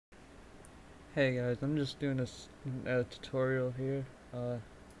Hey guys, I'm just doing a tutorial here.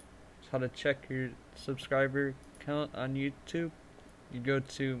 How to check your subscriber count on YouTube. You go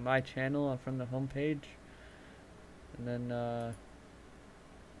to my channel from the homepage, and then uh,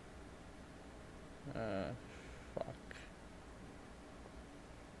 fuck.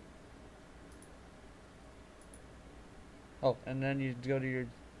 Oh, and then you go to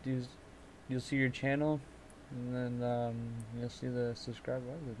you'll see your channel, and then you'll see the subscriber.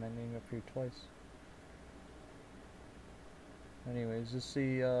 Why is my name up here twice? Anyways, you'll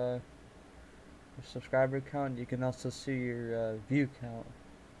see your subscriber count. You can also see your view count,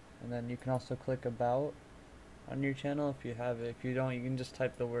 and then you can also click about on your channel if you have it. If you don't, you can just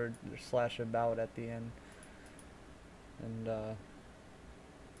type the word /about at the end, and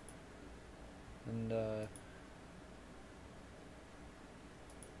and um,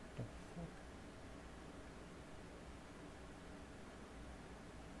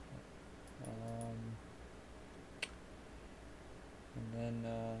 and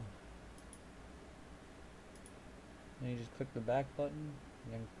then you just click the back button,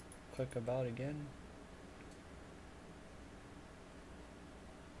 and then click about again.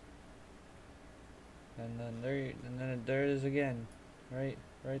 And then there it is again, right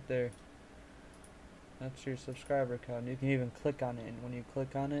there. That's your subscriber count. You can even click on it, and when you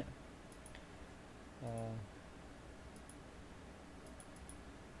click on it, uh,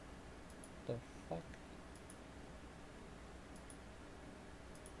 the fuck?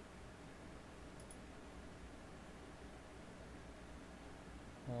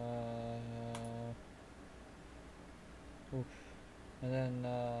 Oof. And then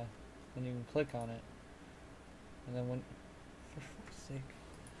you can click on it, and then when, for fuck's sake,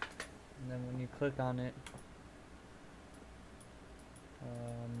 and then when you click on it,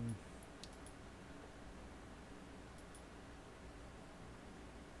 um,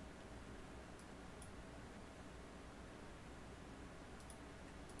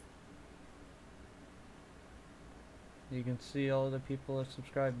 you can see all the people that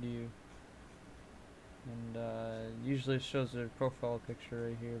subscribe to you, and usually it shows their profile picture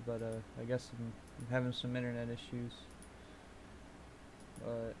right here, but I guess I'm having some internet issues,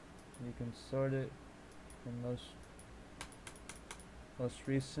 but you can sort it from most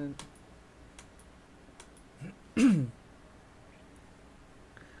recent. Then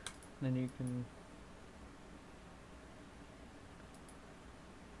you can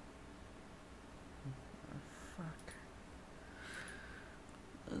fuck.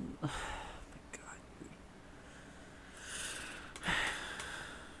 Oh my god.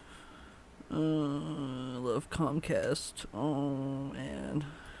 I love Comcast. Oh man.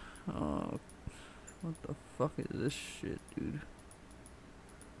 Oh, what the fuck is this shit, dude?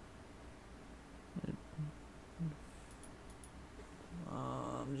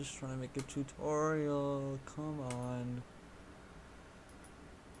 I'm just trying to make a tutorial. Come on.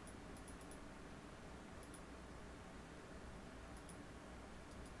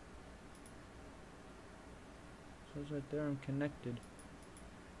 It says right there I'm connected.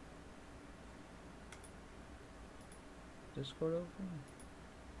 Discord open?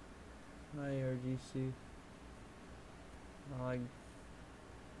 Hi RGC. Oh, I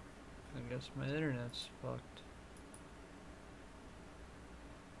guess my internet's fucked.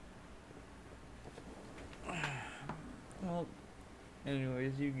 Well,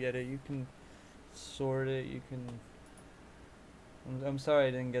 anyways, you get it. You can sort it. You can. I'm sorry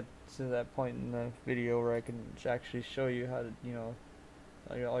I didn't get to that point in the video where I can actually show you how to,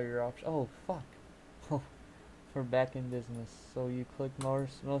 all your options. Oh fuck. Oh, we're back in business. So you click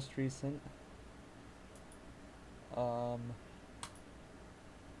most recent. It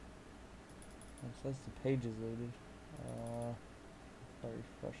says the page is loaded. If I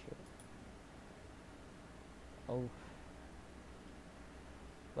refresh it. Oh.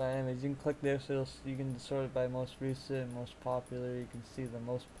 But anyways, you can click there, so you can sort it by most recent, most popular. You can see the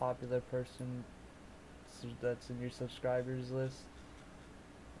most popular person that's in your subscribers list,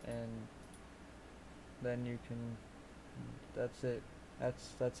 and then you can. That's it.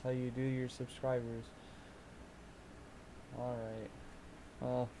 That's how you do your subscribers. All right.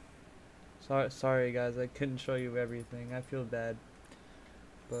 Well, sorry guys, I couldn't show you everything. I feel bad,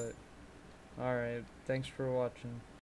 but all right. Thanks for watching.